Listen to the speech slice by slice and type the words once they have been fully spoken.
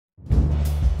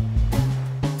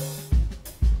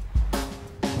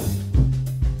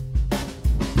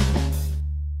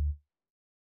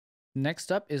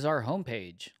Next up is our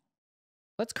homepage.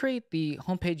 Let's create the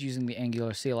homepage using the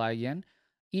Angular CLI again.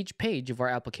 Each page of our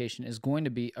application is going to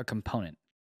be a component.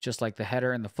 Just like the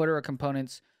header and the footer are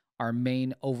components, our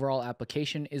main overall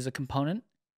application is a component.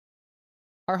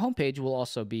 Our homepage will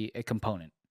also be a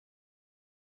component.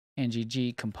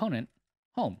 ngg component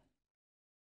home.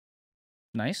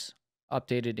 Nice.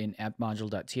 Updated in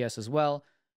app-module.ts as well.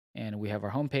 And we have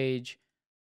our homepage.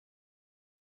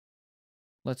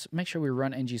 Let's make sure we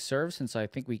run ngserve since I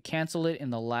think we canceled it in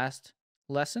the last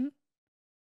lesson.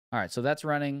 All right, so that's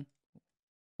running.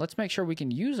 Let's make sure we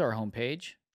can use our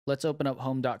homepage. Let's open up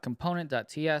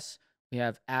home.component.ts. We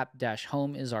have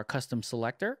app-home is our custom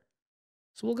selector.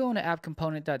 So we'll go into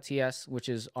app-component.ts, which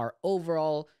is our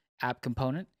overall app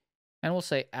component, and we'll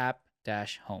say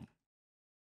app-home.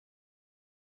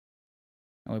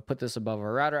 And we put this above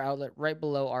our router outlet right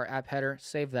below our app header.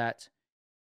 Save that.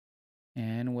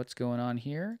 And what's going on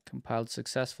here? Compiled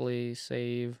successfully.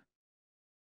 Save.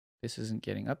 This isn't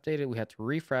getting updated. We have to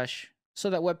refresh so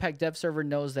that Webpack Dev Server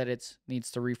knows that it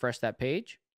needs to refresh that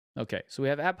page. Okay, so we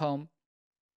have app home.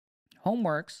 Home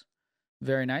works.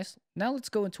 Very nice. Now let's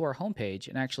go into our home page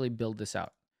and actually build this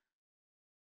out.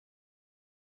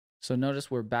 So notice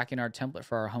we're back in our template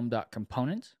for our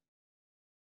home.component.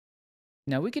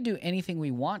 Now we could do anything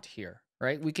we want here,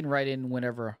 right? We can write in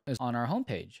whatever is on our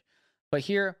homepage. But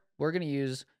here we're going to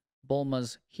use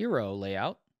Bulma's hero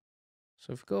layout.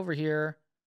 So if we go over here,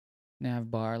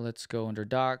 nav bar, let's go under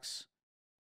docs,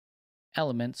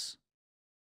 elements,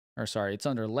 or sorry, it's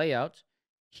under layout,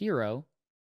 hero.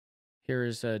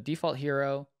 Here's a default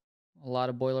hero, a lot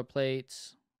of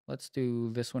boilerplates. Let's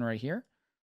do this one right here.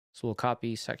 So we'll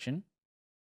copy section,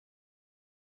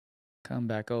 come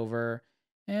back over,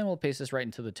 and we'll paste this right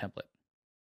into the template.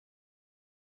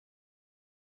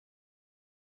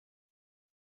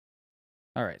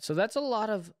 All right, so that's a lot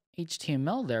of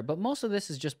HTML there, but most of this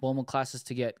is just Bulma classes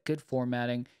to get good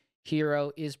formatting.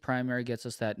 Hero is primary, gets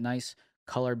us that nice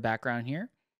colored background here.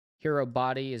 Hero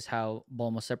body is how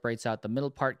Bulma separates out the middle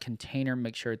part. Container,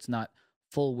 make sure it's not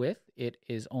full width. It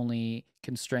is only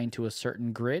constrained to a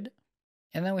certain grid.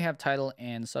 And then we have title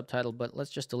and subtitle, but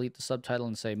let's just delete the subtitle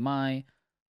and say my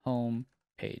home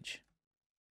page.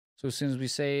 So as soon as we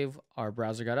save, our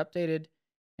browser got updated,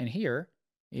 and here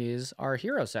is our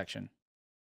hero section.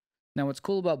 Now what's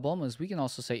cool about Bulma is we can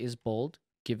also say is bold,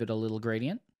 give it a little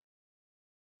gradient.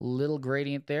 Little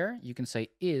gradient there. You can say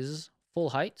is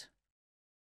full height,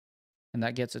 and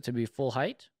that gets it to be full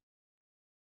height.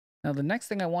 Now the next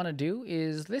thing I want to do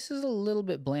is, this is a little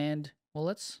bit bland. Well,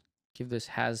 let's give this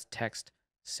has text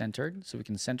centered so we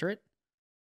can center it.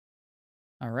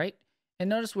 All right. And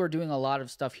notice we're doing a lot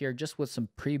of stuff here just with some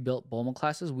pre-built Bulma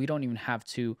classes. We don't even have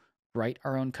to write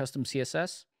our own custom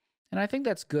CSS. And I think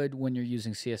that's good when you're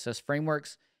using CSS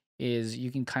frameworks, is you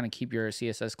can kind of keep your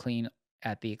CSS clean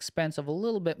at the expense of a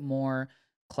little bit more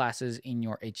classes in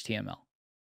your HTML.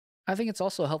 I think it's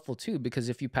also helpful too, because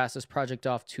if you pass this project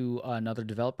off to another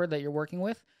developer that you're working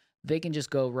with, they can just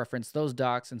go reference those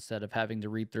docs instead of having to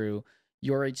read through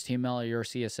your HTML or your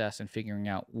CSS and figuring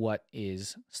out what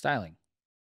is styling.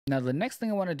 Now, the next thing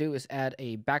I want to do is add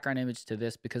a background image to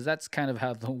this, because that's kind of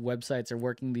how the websites are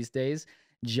working these days.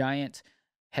 Giant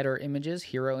header images,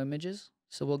 hero images.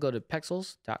 So we'll go to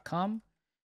pexels.com,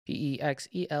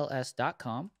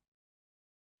 pexels.com,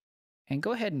 and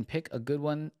go ahead and pick a good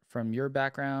one from your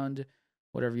background,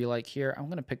 whatever you like here. I'm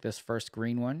going to pick this first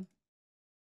green one.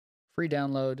 Free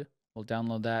download. We'll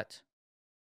download that.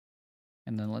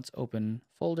 And then let's open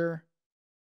folder.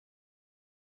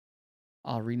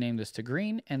 I'll rename this to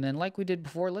green. And then like we did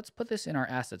before, let's put this in our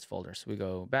assets folder. So we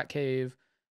go Batcave,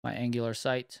 my Angular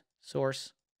site,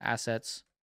 source, assets.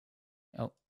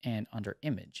 Oh, and under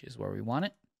image is where we want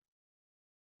it.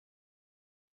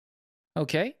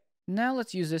 Okay, now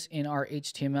let's use this in our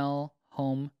HTML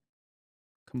home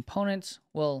components.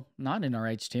 Well, not in our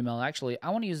HTML, actually.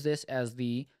 I want to use this as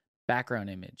the background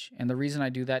image. And the reason I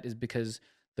do that is because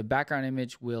the background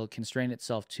image will constrain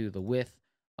itself to the width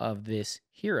of this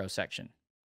hero section.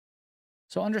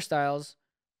 So under styles,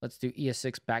 let's do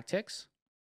ES6 backticks.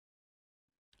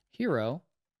 Hero,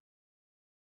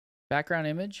 background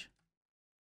image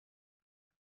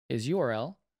is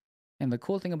URL. And the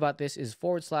cool thing about this is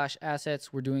 /assets.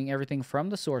 We're doing everything from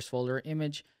the source folder,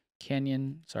 image,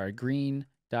 green.jpg,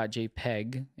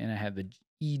 and I have the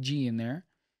EG in there.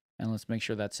 And let's make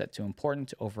sure that's set to important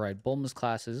to override Bulma's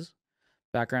classes.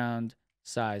 Background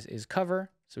size is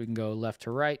cover, so we can go left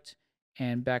to right.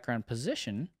 And background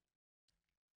position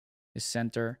is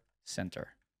center, center.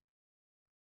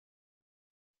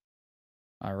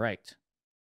 All right.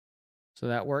 So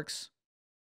that works.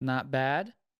 Not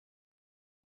bad.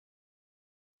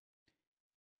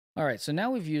 All right, so now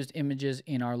we've used images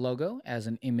in our logo as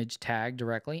an image tag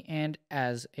directly and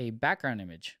as a background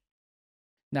image.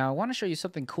 Now I want to show you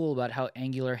something cool about how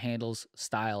Angular handles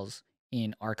styles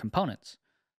in our components.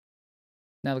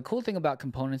 Now the cool thing about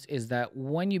components is that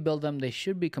when you build them, they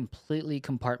should be completely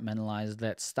compartmentalized,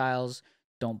 that styles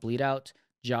don't bleed out,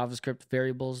 JavaScript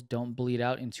variables don't bleed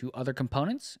out into other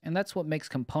components, and that's what makes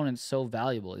components so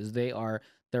valuable is they are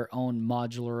their own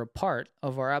modular part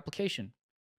of our application.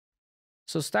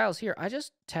 So styles here, I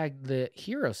just tagged the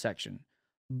hero section.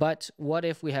 But what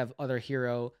if we have other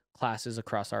hero classes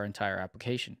across our entire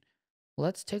application?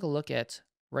 Let's take a look at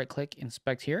right click,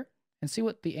 inspect here, and see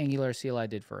what the Angular CLI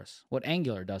did for us. What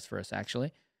Angular does for us,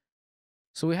 actually.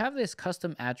 So we have this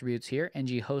custom attributes here,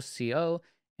 ng host co,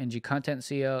 ng content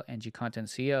co, ng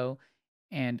content co.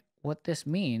 And what this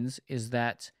means is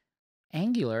that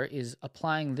Angular is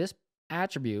applying this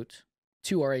attribute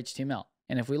to our HTML.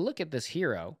 And if we look at this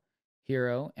hero,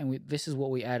 and this is what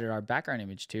we added our background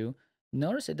image to,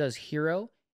 notice it does hero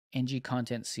ng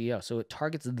content co. So it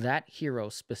targets that hero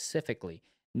specifically,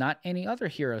 not any other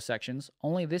hero sections,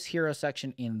 only this hero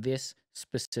section in this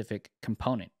specific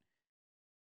component.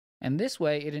 And this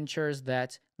way it ensures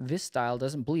that this style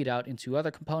doesn't bleed out into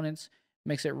other components,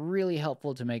 makes it really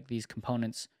helpful to make these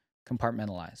components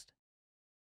compartmentalized.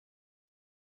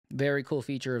 Very cool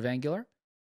feature of Angular.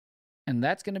 And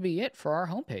that's going to be it for our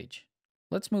homepage.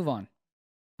 Let's move on.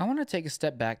 I want to take a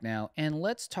step back now and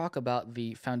let's talk about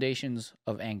the foundations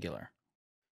of Angular.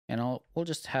 And we'll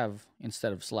just have,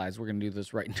 instead of slides, we're going to do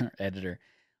this right in our editor.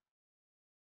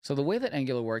 So the way that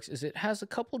Angular works is it has a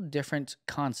couple different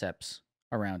concepts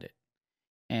around it.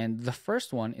 And the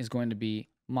first one is going to be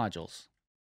modules.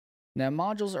 Now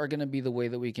modules are going to be the way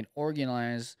that we can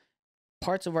organize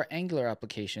parts of our Angular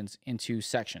applications into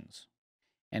sections.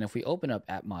 And if we open up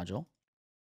app module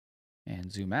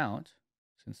and zoom out,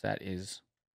 since that is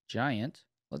giant,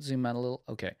 let's zoom out a little.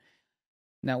 Okay.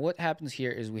 Now what happens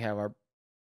here is we have our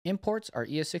imports, our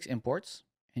ES6 imports,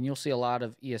 and you'll see a lot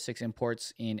of ES6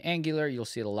 imports in Angular. You'll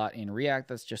see it a lot in React.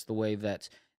 That's just the way that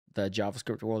the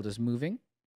JavaScript world is moving.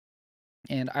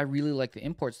 And I really like the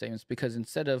import statements because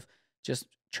instead of just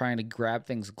trying to grab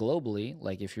things globally,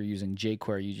 like if you're using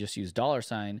jQuery, you just use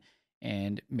 $,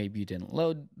 and maybe you didn't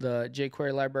load the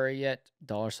jQuery library yet,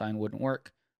 $, wouldn't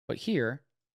work. But here,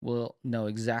 we'll know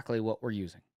exactly what we're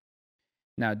using.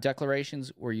 Now,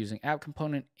 declarations, we're using app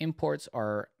component. Imports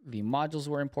are the modules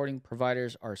we're importing.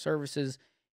 Providers are services.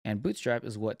 And Bootstrap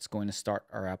is what's going to start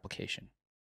our application.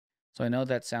 So I know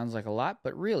that sounds like a lot,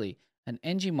 but really, an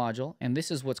ng module, and this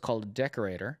is what's called a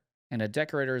decorator. And a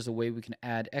decorator is a way we can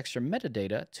add extra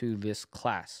metadata to this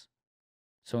class.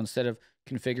 So instead of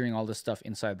configuring all this stuff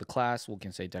inside the class, we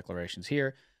can say declarations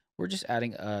here. We're just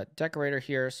adding a decorator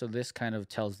here. So this kind of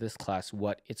tells this class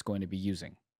what it's going to be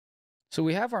using. So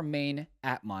we have our main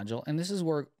app module, and this is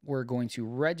where we're going to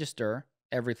register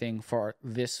everything for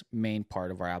this main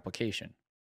part of our application.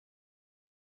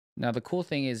 Now, the cool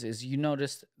thing is you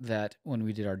noticed that when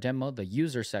we did our demo, the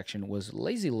user section was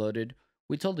lazy loaded.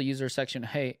 We told the user section,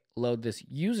 hey, load this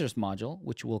users module,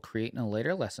 which we'll create in a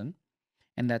later lesson.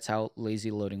 And that's how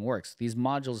lazy loading works. These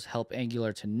modules help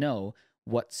Angular to know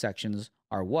what sections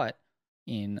are what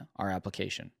in our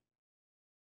application.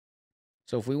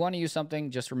 So if we want to use something,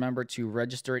 just remember to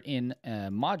register it in a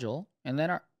module, and then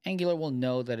our Angular will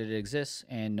know that it exists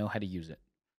and know how to use it.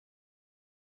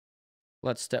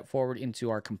 Let's step forward into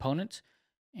our component,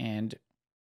 and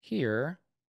here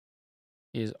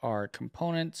is our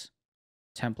component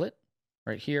template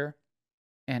right here.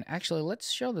 And actually,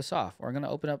 let's show this off. We're going to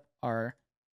open up our,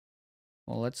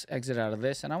 well, let's exit out of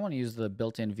this, and I want to use the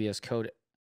built-in VS Code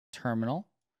terminal.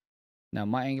 Now,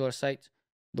 my Angular site,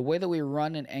 the way that we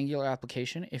run an Angular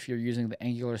application, if you're using the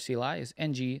Angular CLI, is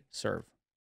ng serve.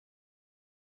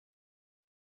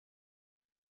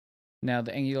 Now,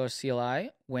 the Angular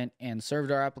CLI went and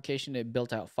served our application. It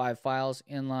built out 5 files: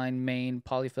 inline, main,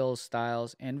 polyfills,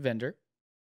 styles, and vendor.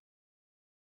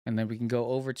 And then we can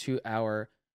go over to our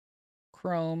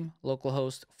Chrome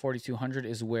localhost 4200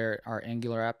 is where our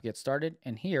Angular app gets started.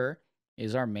 And here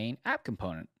is our main app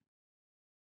component.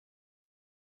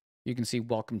 You can see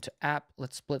welcome to app.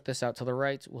 Let's split this out to the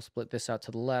right. We'll split this out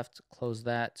to the left. Close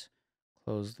that.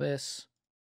 Close this.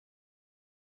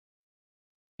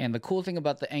 And the cool thing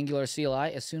about the Angular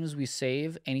CLI, as soon as we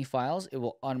save any files, it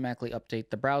will automatically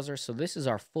update the browser. So this is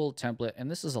our full template,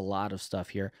 and this is a lot of stuff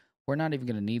here. We're not even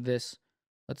going to need this.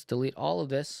 Let's delete all of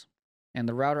this. And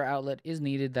the router outlet is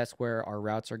needed. That's where our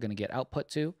routes are going to get output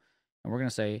to. And we're going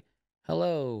to say,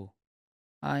 hello,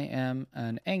 I am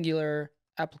an Angular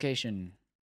application.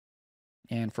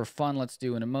 And for fun, let's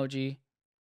do an emoji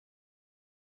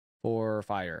for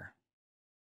fire.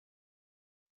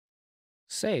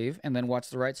 save, and then watch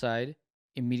the right side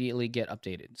immediately get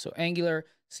updated. So Angular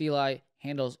CLI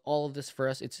handles all of this for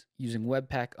us. It's using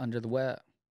Webpack under the web.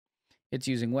 It's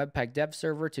using Webpack Dev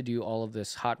Server to do all of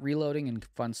this hot reloading and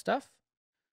fun stuff.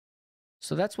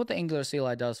 So that's what the Angular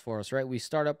CLI does for us, right? We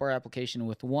start up our application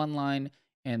with one line,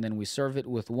 and then we serve it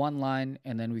with one line,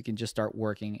 and then we can just start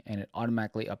working, and it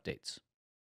automatically updates.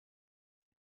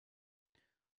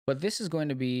 But this is going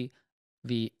to be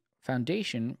the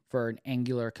foundation for an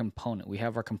Angular component. We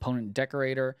have our component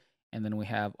decorator, and then we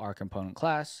have our component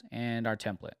class and our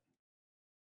template.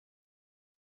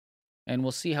 And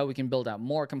we'll see how we can build out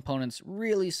more components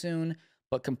really soon,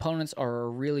 but components are a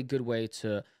really good way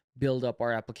to build up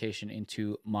our application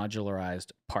into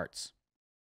modularized parts.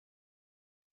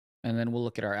 And then we'll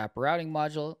look at our app routing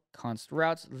module, const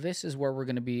routes. This is where we're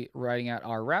going to be writing out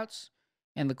our routes.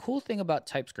 And the cool thing about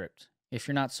TypeScript, if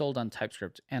you're not sold on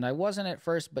TypeScript, and I wasn't at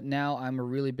first, but now I'm a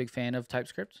really big fan of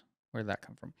TypeScript. Where did that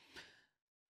come from?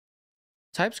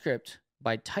 TypeScript,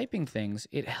 by typing things,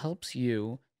 it helps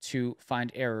you to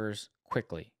find errors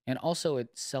quickly. And also it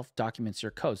self-documents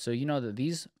your code. So you know that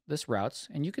this routes,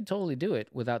 and you could totally do it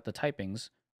without the typings,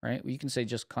 right? You can say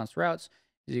just const routes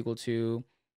is equal to,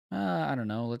 I don't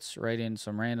know, let's write in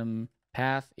some random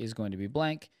path is going to be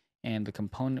blank, and the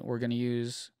component we're going to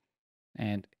use.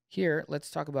 And here,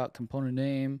 let's talk about component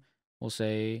name. We'll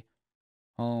say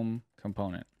home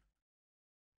component.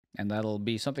 And that'll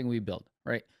be something we build,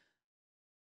 right?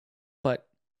 But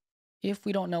if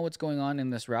we don't know what's going on in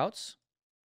this routes,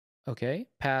 okay,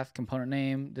 path, component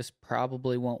name, this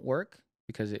probably won't work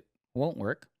because it won't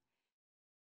work.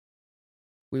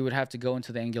 We would have to go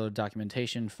into the Angular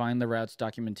documentation, find the routes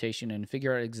documentation, and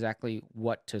figure out exactly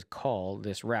what to call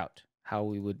this route, how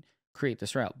we would create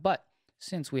this route. But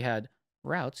since we had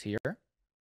routes here, and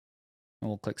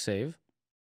we'll click save,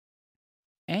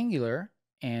 Angular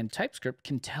and TypeScript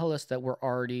can tell us that we're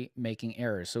already making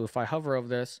errors. So if I hover over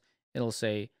this, it'll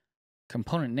say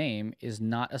component name is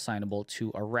not assignable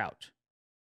to a route.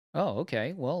 Oh,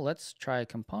 okay. Well, let's try a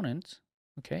component.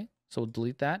 Okay, so we'll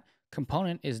delete that.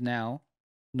 Component is now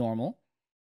normal.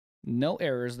 No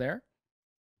errors there.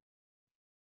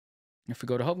 If we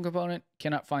go to home component,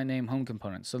 cannot find name home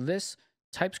component. So this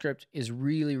TypeScript is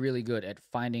really, really good at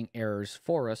finding errors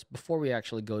for us before we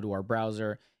actually go to our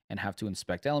browser and have to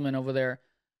inspect element over there.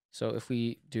 So if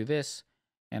we do this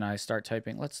and I start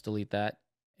typing, let's delete that.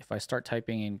 If I start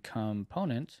typing in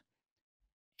component,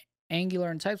 Angular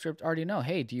and TypeScript already know,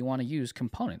 hey, do you want to use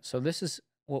component? So this is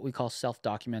what we call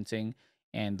self-documenting,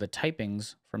 and the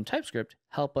typings from TypeScript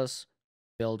help us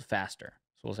build faster.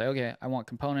 So we'll say, okay, I want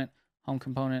component, home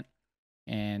component,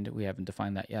 and we haven't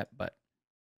defined that yet, but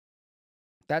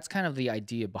that's kind of the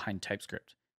idea behind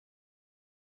TypeScript,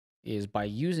 is by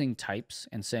using types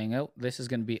and saying, oh, this is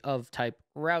going to be of type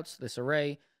routes, this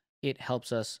array, it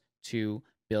helps us to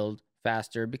build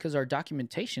faster because our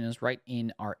documentation is right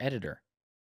in our editor.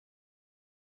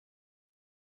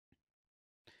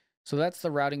 So that's the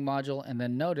routing module. And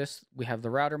then notice we have the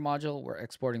router module. We're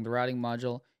exporting the routing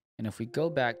module. And if we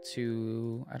go back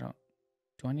to,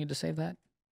 do I need to save that?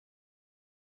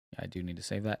 Yeah, I do need to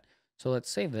save that. So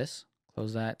let's save this,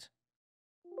 close that,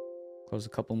 close a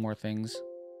couple more things.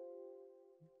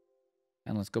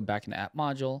 And let's go back into app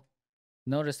module.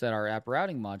 Notice that our app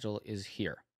routing module is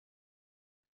here.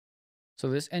 So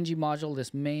this ng module,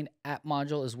 this main app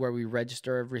module, is where we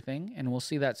register everything, and we'll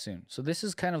see that soon. So this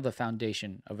is kind of the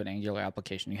foundation of an Angular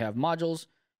application. You have modules,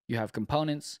 you have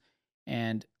components,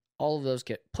 and all of those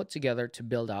get put together to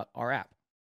build out our app.